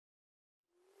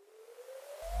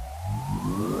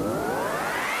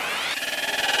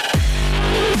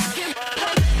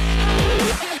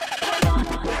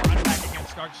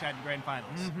Shed in Grand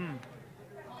Finals.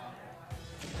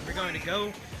 We're going to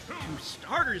go to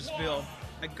Startersville.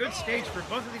 A good stage for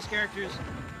both of these characters.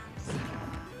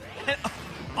 And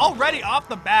already off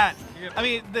the bat, Yep. I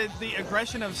mean, the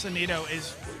aggression of Sonido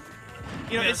is,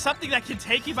 you know, it's something that can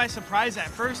take you by surprise at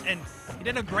first, and he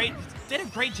did a great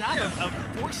job of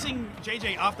forcing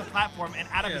JJ off the platform and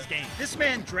out of his game. This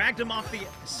man dragged him off the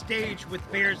stage with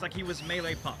bears like he was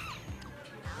Melee Pup.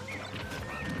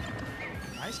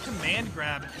 Nice command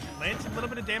grab. Lands a little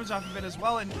bit of damage off of it as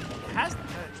well, and has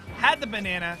had the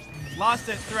banana, lost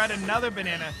it, threw out another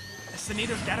banana.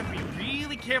 Sonido's got to be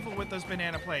really careful with those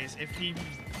banana plays. If he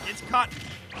gets caught,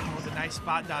 oh, the nice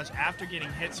spot dodge after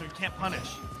getting hit, so he can't punish.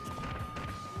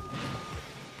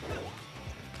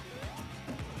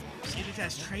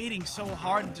 Sonido's trading so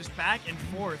hard and just back and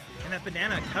forth. And that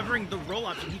banana covering the roll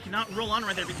option. He cannot roll on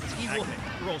right there because he will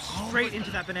roll straight into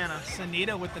that banana.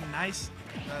 Sonido with the nice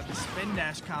the spin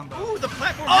dash combo. Ooh, the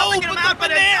platform Oh, helping but him the out,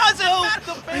 but it banana- doesn't no, matter.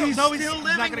 the banana- He's no, still he's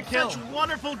living not gonna kill. such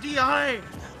wonderful DI.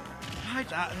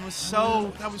 That was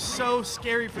so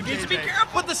scary for JJ. Needs to be careful.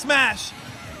 But the smash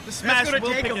That's going to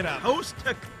will take pick him it up. coast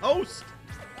to coast.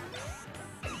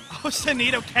 Oh,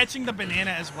 Sonido catching the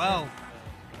banana as well.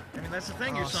 I mean, that's the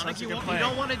thing. Oh, You're Sonic. such a You good play.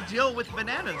 don't want to deal with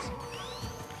bananas.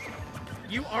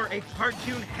 You are a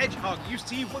cartoon hedgehog. You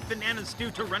see what bananas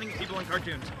do to running people in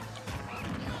cartoons.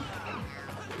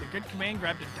 A good command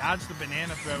grab to dodge the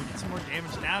banana throw, get some more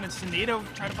damage down, and Sonido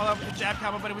tried to follow up with the jab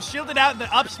combo, but it was shielded out.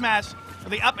 The up smash, or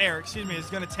the up air, excuse me, is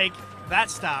going to take that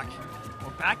stock. We're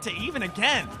back to even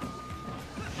again.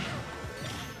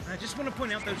 I just want to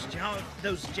point out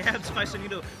those jabs by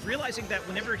Sonido, realizing that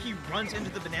whenever he runs into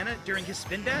the banana during his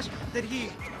spin dash, that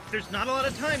there's not a lot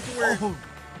of time to where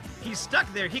he's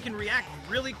stuck there. He can react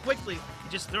really quickly,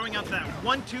 just throwing out that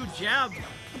 1-2 jab,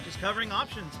 just covering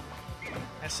options.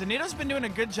 And Sonido's been doing a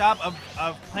good job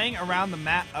of playing around the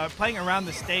map, playing around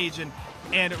the stage, and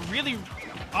really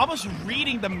almost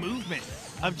reading the movement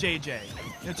of JJ.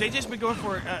 You know, JJ's been going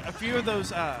for a few of those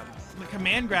the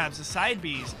command grabs, the side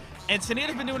Bs, and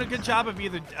Sonido's been doing a good job of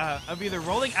either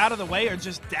rolling out of the way or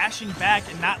just dashing back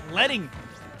and not letting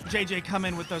JJ come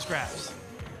in with those grabs.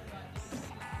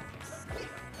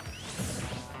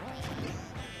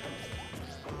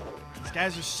 These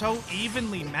guys are so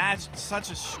evenly matched. This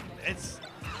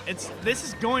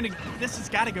has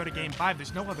got to go to game 5.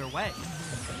 There's no other way.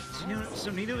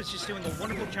 Sonido is just doing a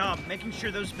wonderful job making sure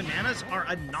those bananas are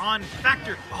a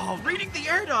non-factor. Oh, reading the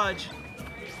air dodge.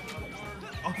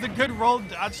 Oh, the good roll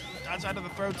dodge out of the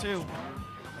throw too.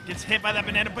 Gets hit by that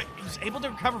banana, but he's able to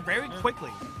recover very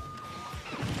quickly.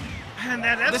 And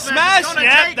that the smash, smash,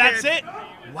 yeah, that's it.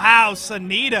 Wow,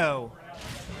 Sonido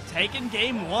taking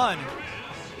game 1.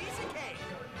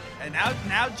 And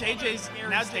now JJ's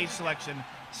stage selection.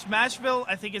 Smashville,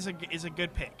 I think, is a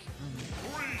good pick.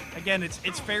 Again, it's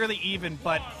fairly even,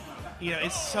 but you know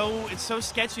it's so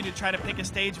sketchy to try to pick a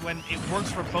stage when it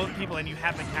works for both people and you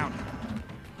have the counter.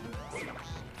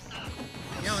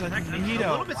 You know, in fact, I'm a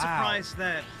little bit surprised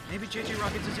that maybe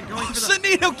JJRockets isn't going for the...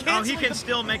 Sonido can't. Oh, he can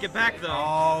still make it back though.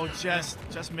 Oh, just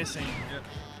missing. Yeah.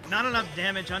 Not enough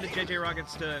damage onto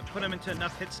JJRockets to put him into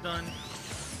enough hit stun.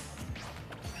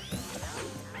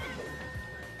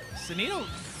 Sonido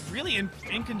really in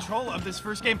control of this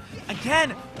first game.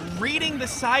 Again, reading the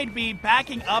side B,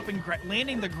 backing up and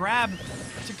landing the grab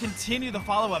to continue the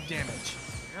follow-up damage.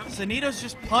 Yep. Sonido's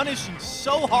just punishing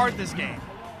so hard this game.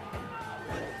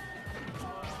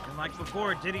 And like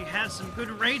before, Diddy has some good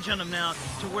rage on him now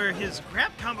to where his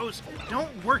grab combos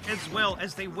don't work as well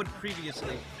as they would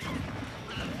previously.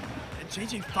 And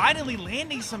JJ finally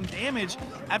landing some damage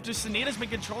after Sonido's been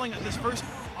controlling this first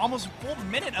almost full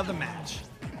minute of the match.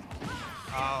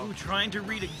 Ooh, trying to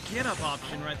read a get-up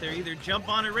option right there. Either jump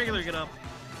on or regular get-up.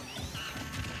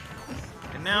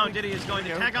 And now Diddy is going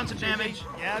to tack on some damage.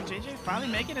 Yeah, JJ finally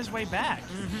making his way back.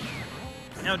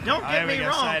 Now, don't get me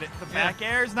wrong. The back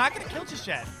air is not going to kill just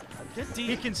yet. Good He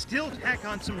deep. can still tack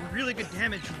on some really good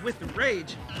damage with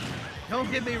rage. Don't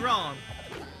get me wrong.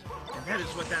 And that is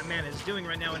what that man is doing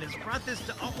right now, and has brought this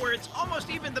to where it's almost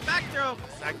even. The back throw,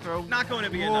 not going to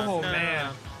be enough. Oh, No, man.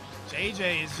 no.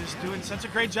 JJ is just doing such a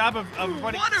great job of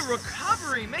running. What a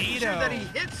recovery! Making sure Sonido. that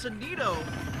he hits Sonido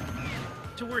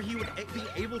to where he would be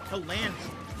able to land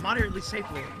moderately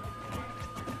safely.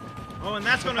 Oh, and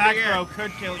that's The going to back be throw it.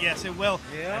 could kill. Yes, it will.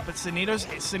 Yeah. But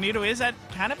Sonido is at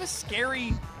kind of a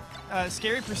scary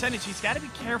percentage. He's got to be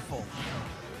careful.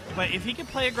 But if he can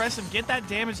play aggressive, get that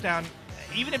damage down,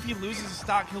 even if he loses a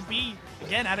stock, he'll be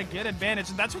again at a good advantage.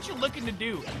 And that's what you're looking to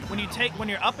do when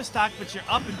you're up a stock, but you're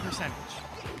up in percentage.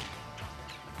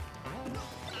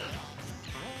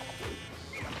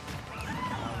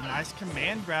 Nice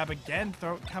command grab again,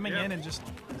 coming in and just...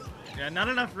 Yeah, not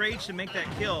enough rage to make that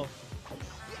kill.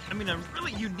 I mean, a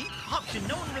really unique option.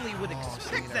 No one really would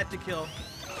expect that to kill.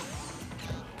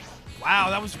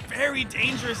 Wow, that was very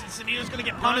dangerous, and Sonido's going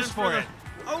to get punished for it.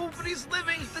 Oh, but he's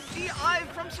living. The DI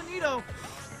from Sonido.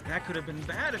 That could have been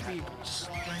bad if he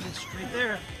just landed straight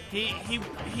there. He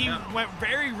went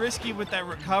very risky with that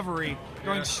recovery,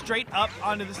 going straight up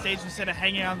onto the stage instead of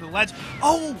hanging on the ledge.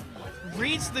 Oh!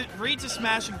 Reads a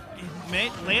smash and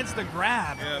lands the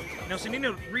grab. Yeah. Now,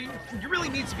 Sonido, you really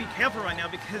need to be careful right now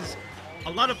because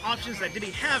a lot of options that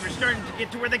Diddy have are starting to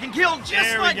get to where they can kill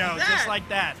just like that. Just like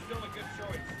that.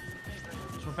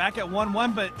 So we're back at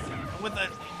 1-1, but with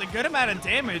the good amount of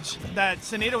damage that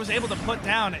Sonido was able to put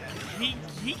down, he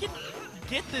can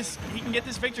get this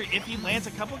victory if he lands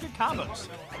a couple of good combos.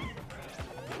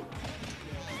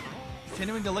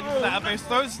 Continuing to look for the up air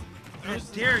throws.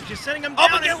 Derek just setting him down.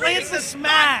 Oh, but it lands the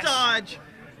smash! Dodge.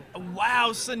 Wow,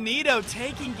 Sonido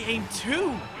taking game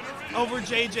 2 over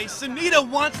JJ. Sonido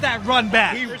wants that run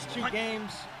back. First 2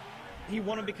 games, he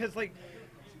won them because, like,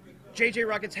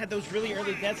 JJRockets had those really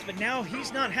early deaths, but now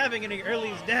he's not having any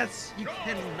early deaths. You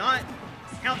cannot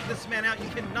count this man out. You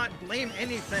cannot blame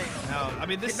anything. No, I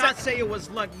mean, this cannot say it was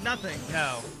luck, nothing.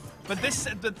 No. But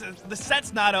the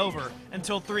set's not over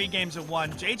until 3 games of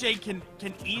 1. JJ can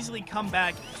easily come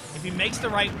back if he makes the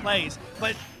right plays.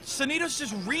 But Sonido's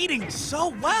just reading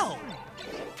so well.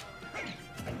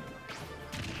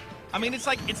 I mean, it's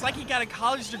like he got a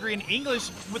college degree in English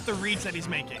with the reads that he's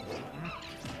making.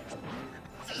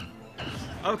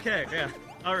 Okay, yeah,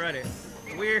 alrighty.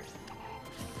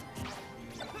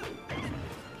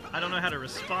 I don't know how to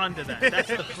respond to that. That's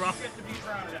the problem.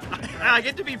 I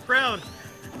get to be proud.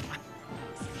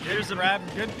 There's a grab,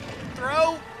 good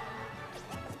throw.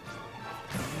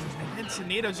 And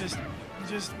Sonido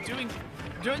just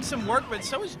doing some work, but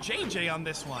so is JJ on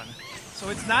this one. So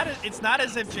it's not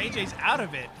as if JJ's out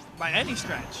of it by any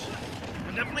stretch.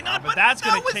 Definitely not. But that's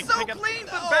gonna pick so up. clean.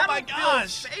 The Oh my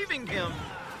gosh! Saving him.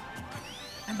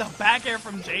 And the back air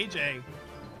from JJ.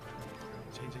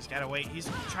 JJ's gotta wait. He's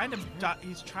trying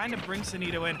to bring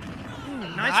Sonido in.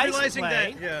 Nice realizing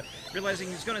play. Realizing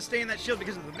he's gonna stay in that shield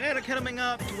because of the mana coming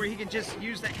up to where he can just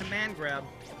use that command grab.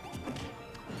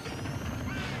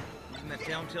 Using that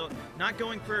down tilt, not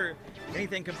going for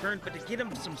anything confirmed, but to get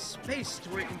him some space to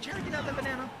where he can try to get out that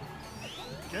banana.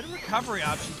 Good recovery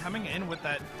option coming in with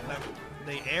the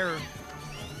air.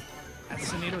 As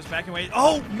Sonido's backing away.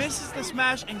 Oh, misses the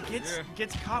smash and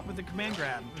gets caught with the command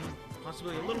grab.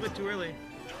 Possibly a little bit too early.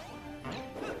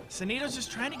 Sonido's just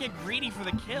trying to get greedy for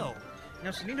the kill. Now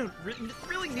Sonido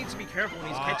really needs to be careful when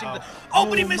he's catching the... Oh,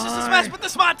 but he misses the smash with the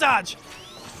spot dodge!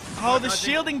 Oh, the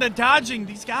shielding, the dodging.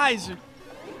 These guys are...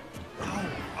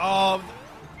 Oh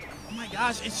my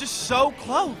gosh, it's just so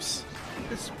close.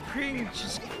 The spring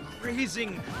just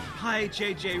grazing high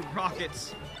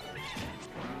JJRockets.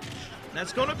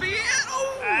 That's gonna be it!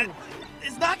 Oh!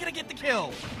 It's not gonna get the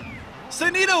kill.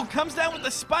 Sonido comes down with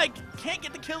the spike. Can't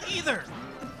get the kill either.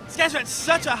 These guys are at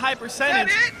such a high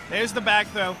percentage. There's the back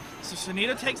throw. So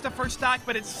Sonido takes the first stock,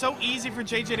 but it's so easy for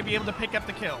JJ to be able to pick up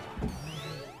the kill.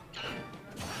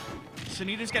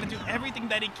 Sonido's got to do everything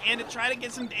that he can to try to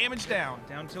get some damage down.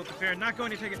 Down tilt to fair, not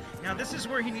going to take it. Now this is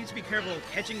where he needs to be careful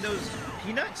catching those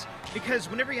peanuts, because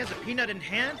whenever he has a peanut in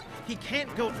hand, he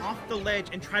can't go off the ledge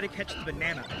and try to catch the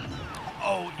banana.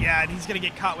 Oh yeah, and he's going to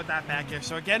get caught with that back here.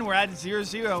 So again, we're at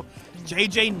 0-0.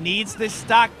 JJ needs this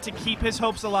stock to keep his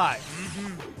hopes alive.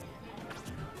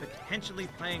 Potentially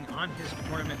playing on his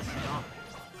tournament stock.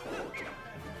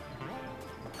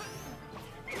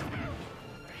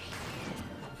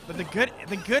 But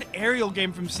the good aerial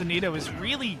game from Sonido is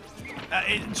really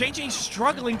JJ's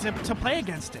struggling to play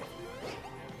against it.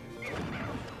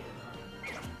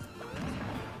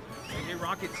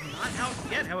 JJRockets not out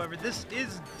yet, however. This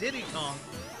is Diddy Kong.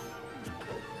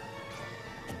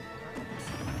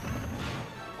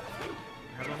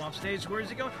 Have him off stage. Where is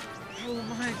he going? Oh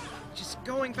my! Just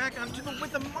going back onto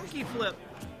with the monkey flip.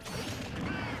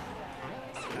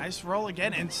 Nice roll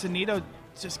again, and Sonido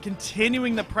just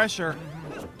continuing the pressure.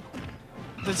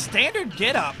 The standard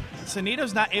get up,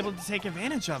 Sonido's not able to take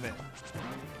advantage of it.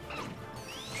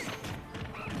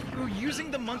 Ooh,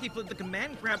 using the monkey flip, the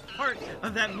command grab part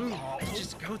of that move,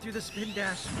 just go through the spin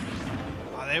dash.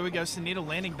 Oh, there we go. Sonido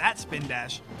landing that spin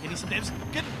dash. Getting some damage.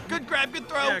 Good grab, good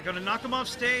throw. Yeah, gonna knock him off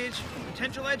stage.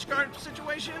 Potential edge guard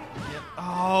situation. Yep.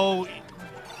 Oh,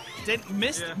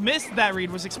 missed that read.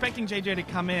 Was expecting JJ to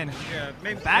come in. Yeah,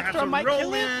 maybe back throw might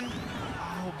kill in.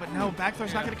 Oh, but no, back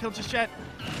throw's not gonna kill just yet.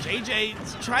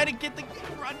 JJ's trying to get the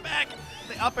run back.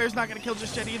 The up air's not gonna kill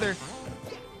just yet either.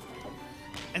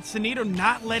 And Sonido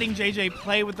not letting JJ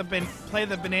play with play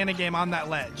the banana game on that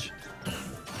ledge.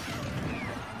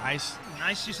 Nice.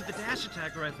 Nice use of the dash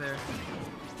attack right there.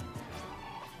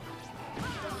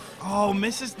 Oh,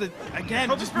 misses the again.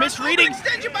 Focus Just for misreading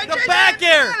extension by the JJ. back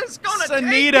air. That is gonna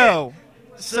Sonido.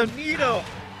 Sonido.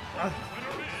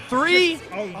 3.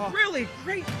 Really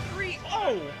great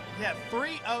 3-0. Yeah,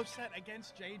 3-0 set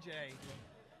against JJ.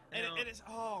 And Now- it is,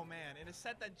 oh man, in a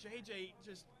set that JJ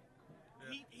just,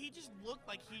 he just looked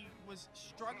like he was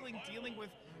struggling dealing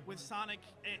with Sonic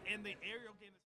and the aerial game.